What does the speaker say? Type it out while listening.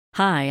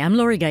Hi, I'm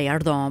Lori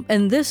Gallardo,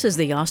 and this is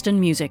the Austin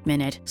Music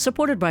Minute,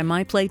 supported by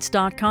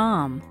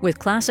MyPlates.com with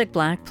classic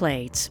black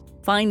plates.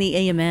 Find the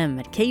AMM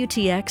at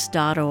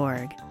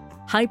KUTX.org.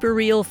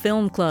 Hyperreal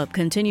Film Club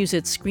continues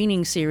its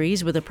screening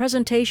series with a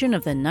presentation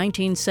of the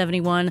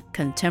 1971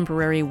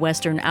 contemporary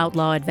Western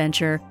outlaw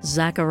adventure,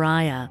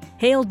 Zachariah,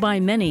 hailed by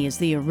many as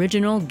the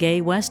original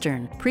gay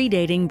Western,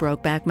 predating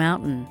Brokeback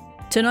Mountain.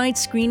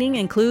 Tonight's screening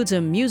includes a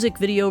music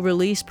video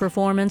release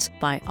performance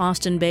by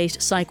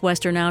Austin-based psych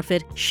western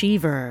outfit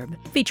She-Verb,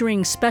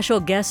 featuring special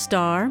guest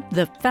star,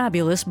 the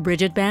fabulous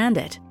Bridget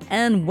Bandit,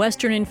 and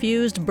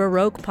Western-infused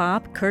Baroque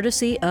pop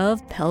courtesy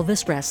of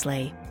Pelvis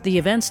Wrestling. The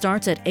event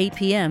starts at 8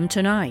 p.m.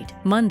 tonight,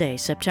 Monday,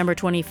 September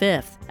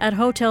 25th, at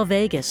Hotel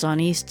Vegas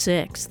on East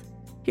 6th.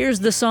 Here's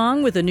the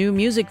song with the new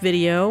music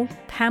video,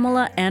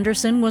 Pamela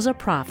Anderson Was a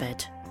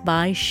Prophet,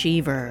 by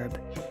She-Verb.